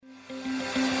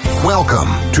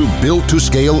Welcome to Built to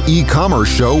Scale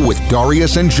e-commerce show with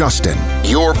Darius and Justin,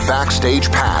 your backstage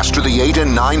pass to the 8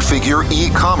 and 9-figure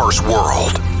e-commerce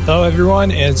world. Hello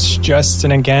everyone, it's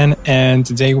Justin again, and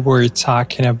today we're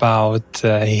talking about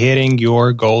hitting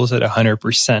your goals at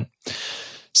 100%.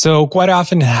 So quite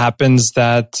often it happens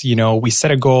that, we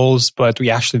set a goals, but we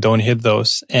actually don't hit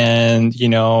those. And,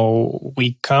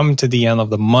 we come to the end of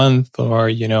the month or,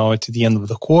 to the end of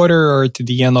the quarter or to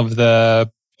the end of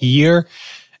the year,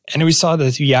 and we saw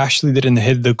that we actually didn't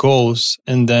hit the goals.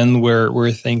 And then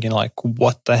we're thinking like,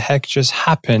 what the heck just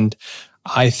happened?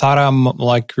 I thought I'm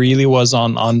really was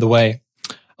on the way.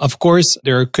 Of course,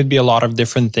 there could be a lot of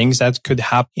different things that could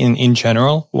happen in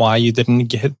general, why you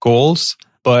didn't hit goals.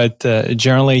 But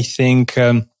generally, I think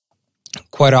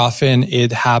quite often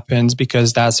it happens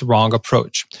because that's the wrong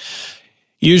approach.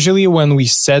 Usually when we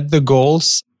set the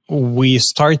goals, we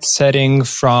start setting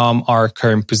from our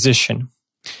current position.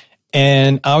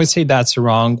 And I would say that's the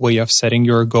wrong way of setting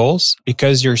your goals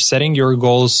because you're setting your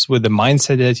goals with the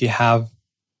mindset that you have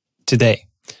today.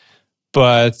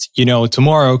 But,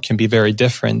 tomorrow can be very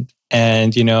different.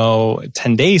 And,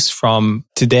 10 days from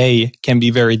today can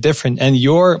be very different. And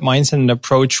your mindset and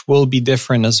approach will be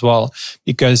different as well,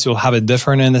 because you'll have a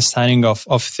different understanding of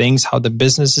things, how the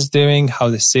business is doing, how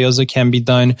the sales can be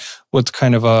done, what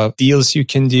kind of deals you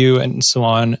can do, and so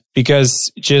on. Because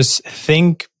just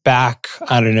think back,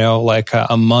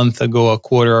 a month ago, a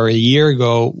quarter or a year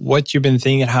ago, what you've been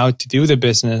thinking, how to do the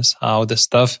business, how the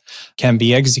stuff can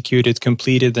be executed,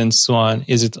 completed, and so on.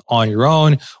 Is it on your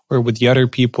own or with the other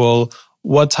people?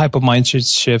 What type of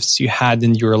mindset shifts you had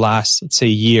in your last, let's say,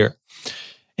 year?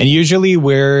 And usually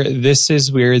where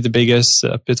the biggest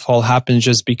pitfall happens,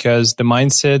 just because the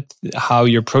mindset, how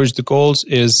you approach the goals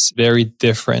is very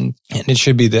different, and it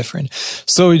should be different.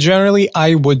 So generally,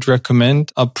 I would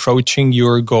recommend approaching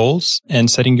your goals and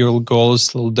setting your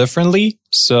goals a little differently.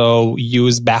 So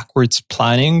use backwards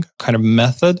planning kind of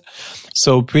method.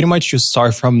 So pretty much you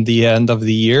start from the end of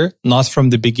the year, not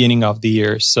from the beginning of the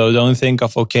year. So don't think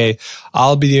of, okay,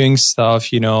 I'll be doing stuff,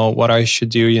 what I should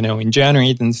do, in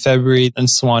January and February and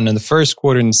so on in the first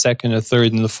quarter, in the second, the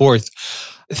third, and the fourth.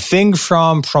 Think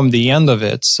from the end of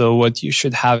it. So what you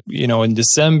should have, in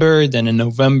December, then in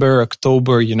November,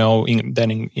 October,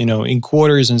 in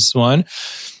quarters and so on.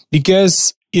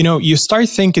 Because, you start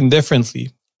thinking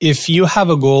differently. If you have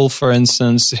a goal, for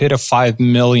instance, to hit a 5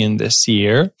 million this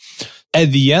year,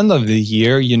 at the end of the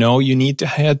year, you need to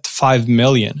hit 5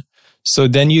 million. So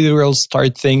then you will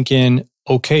start thinking,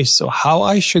 okay, so how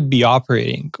I should be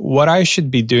operating, what I should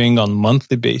be doing on a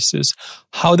monthly basis,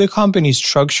 how the company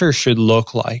structure should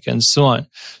look like, and so on.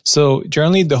 So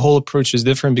generally, the whole approach is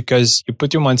different because you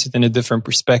put your mindset in a different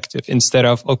perspective. Instead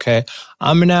of, okay,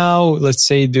 I'm now, let's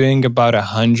say, doing about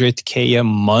 100K a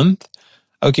month.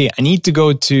 Okay, I need to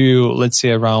go to, let's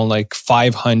say, around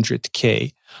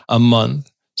 500K a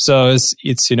month. So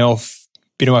it's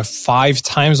 5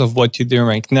 times of what you're doing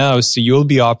right now. So you'll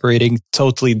be operating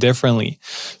totally differently.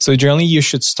 So generally, you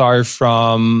should start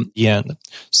from the end.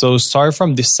 So start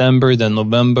from December, then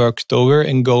November, October,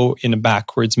 and go in a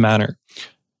backwards manner.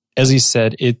 As you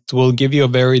said, it will give you a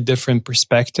very different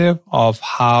perspective of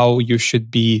how you should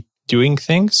be doing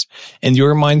things, and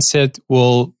your mindset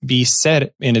will be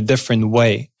set in a different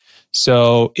way.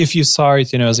 So if you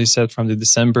start, as I said, from the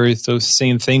December, so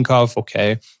same think of,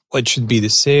 okay, what should be the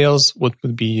sales? What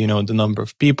would be, the number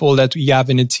of people that we have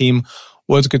in a team?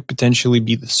 What could potentially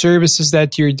be the services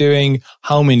that you're doing?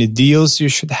 How many deals you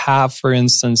should have, for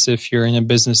instance, if you're in a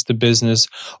business to business?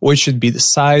 What should be the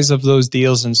size of those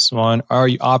deals and so on? Are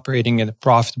you operating at a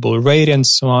profitable rate and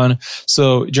so on?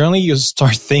 So generally, you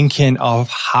start thinking of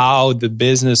how the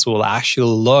business will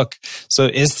actually look. So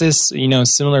is this,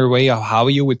 similar way of how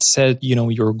you would set,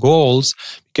 your goals?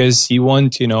 Because you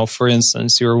want, for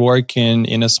instance, you're working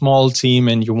in a small team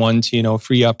and you want to,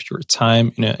 free up your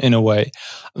time in a way.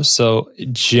 So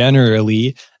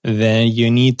generally, then you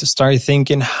need to start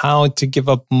thinking how to give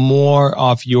up more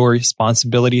of your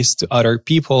responsibilities to other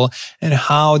people and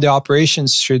how the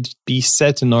operations should be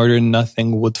set in order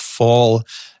nothing would fall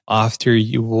after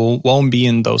you won't be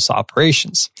in those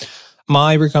operations.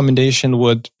 My recommendation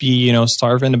would be,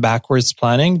 start in the backwards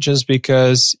planning, just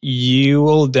because you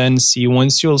will then see,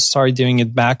 once you'll start doing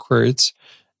it backwards,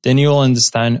 then you'll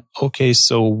understand, okay,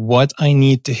 so what I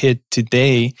need to hit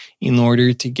today in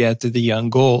order to get to the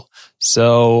end goal.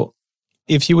 So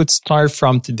if you would start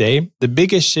from today, the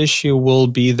biggest issue will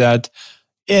be that,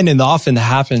 and it often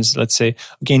happens, let's say,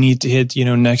 okay, I need to hit,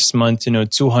 next month,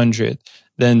 200,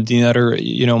 then the other,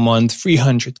 month,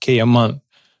 300K a month.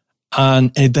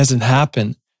 And it doesn't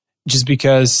happen just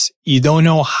because you don't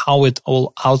know how it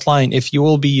will outline. If you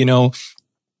will be,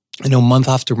 month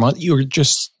after month, you're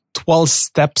just 12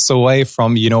 steps away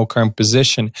from, current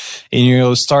position. And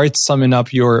you'll start summing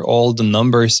up your all the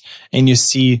numbers and you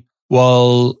see,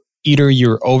 well, either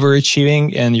you're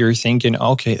overachieving and you're thinking,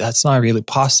 okay, that's not really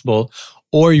possible,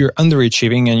 or you're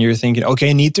underachieving and you're thinking, okay,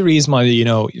 I need to raise my,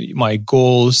 my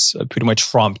goals pretty much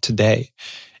from today.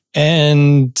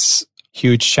 And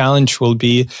huge challenge will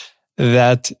be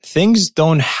that things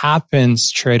don't happen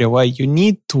straight away. You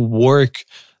need to work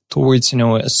towards,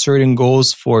 a certain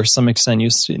goals for some extent.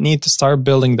 You need to start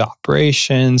building the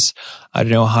operations,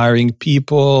 hiring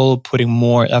people, putting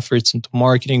more efforts into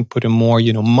marketing, putting more,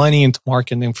 money into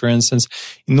marketing, for instance,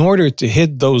 in order to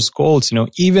hit those goals,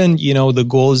 even, the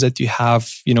goals that you have,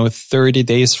 30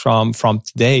 days from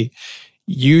today,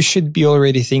 you should be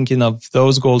already thinking of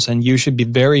those goals and you should be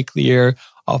very clear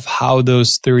of how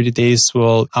those 30 days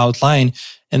will outline.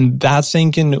 And that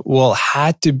thinking will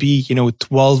have to be,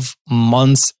 12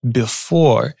 months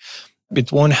before.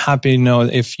 It won't happen,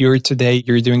 if you're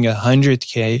doing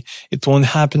 100K, it won't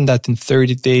happen that in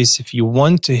 30 days, if you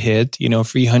want to hit,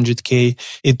 300K,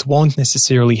 it won't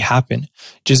necessarily happen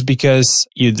just because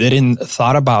you didn't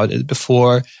thought about it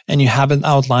before and you haven't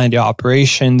outlined the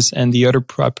operations and the other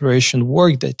preparation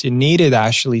work that you needed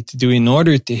actually to do in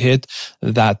order to hit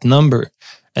that number.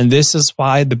 And this is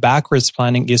why the backwards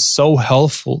planning is so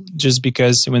helpful, just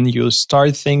because when you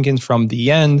start thinking from the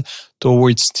end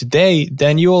towards today,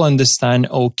 then you will understand,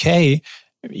 okay,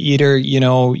 either,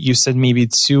 you set maybe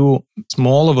too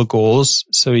small of a goals,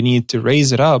 so you need to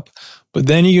raise it up. But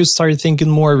then you start thinking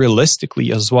more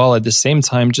realistically as well at the same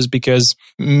time, just because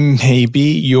maybe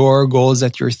your goals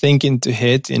that you're thinking to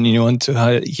hit and you want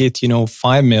to hit,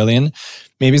 5 million,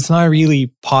 maybe it's not really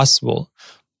possible.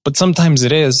 But sometimes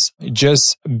it is,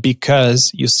 just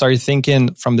because you start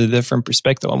thinking from the different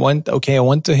perspective. I want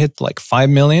to hit like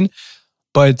 5 million,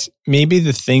 but maybe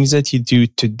the things that you do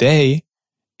today,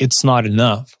 it's not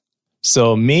enough.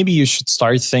 So maybe you should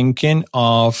start thinking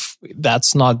of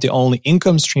that's not the only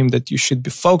income stream that you should be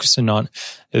focusing on.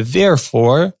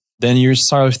 Therefore, then you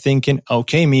start thinking,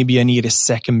 okay, maybe I need a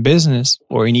second business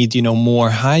or I need,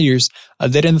 more hires. I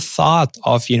didn't thought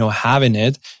of, having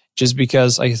it. Just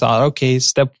because I thought, okay,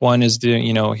 step 1 is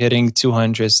doing, hitting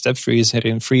 200, step 3 is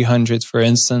hitting 300, for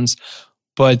instance.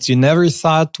 But you never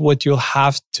thought what you'll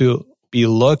have to be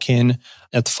looking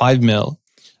at 5 mil.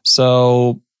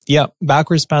 So yeah,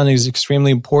 backwards planning is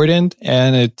extremely important,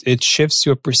 and it shifts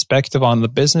your perspective on the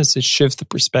business. It shifts the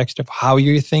perspective how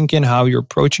you're thinking, how you're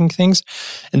approaching things.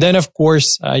 And then, of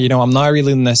course, I'm not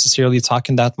really necessarily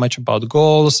talking that much about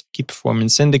goals, key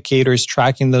performance indicators,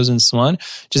 tracking those, and so on,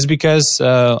 just because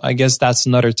I guess that's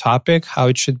another topic, how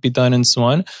it should be done and so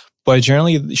on. But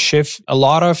generally, shift a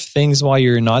lot of things while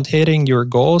you're not hitting your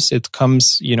goals. It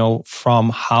comes, from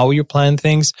how you plan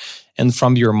things and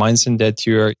from your mindset that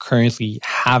you're currently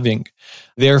having.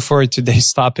 Therefore,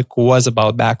 today's topic was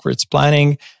about backwards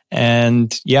planning.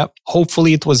 And yeah,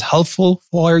 hopefully it was helpful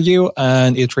for you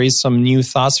and it raised some new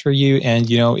thoughts for you.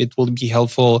 And, it will be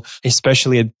helpful,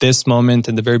 especially at this moment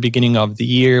in the very beginning of the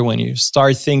year when you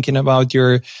start thinking about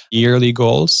your yearly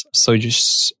goals. So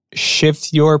just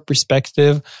shift your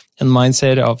perspective and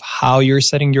mindset of how you're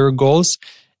setting your goals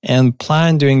and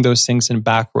plan doing those things in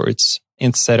backwards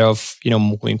instead of,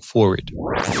 moving forward.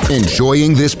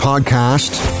 Enjoying this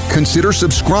podcast? Consider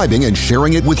subscribing and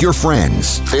sharing it with your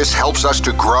friends. This helps us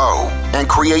to grow and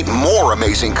create more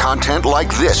amazing content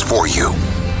like this for you.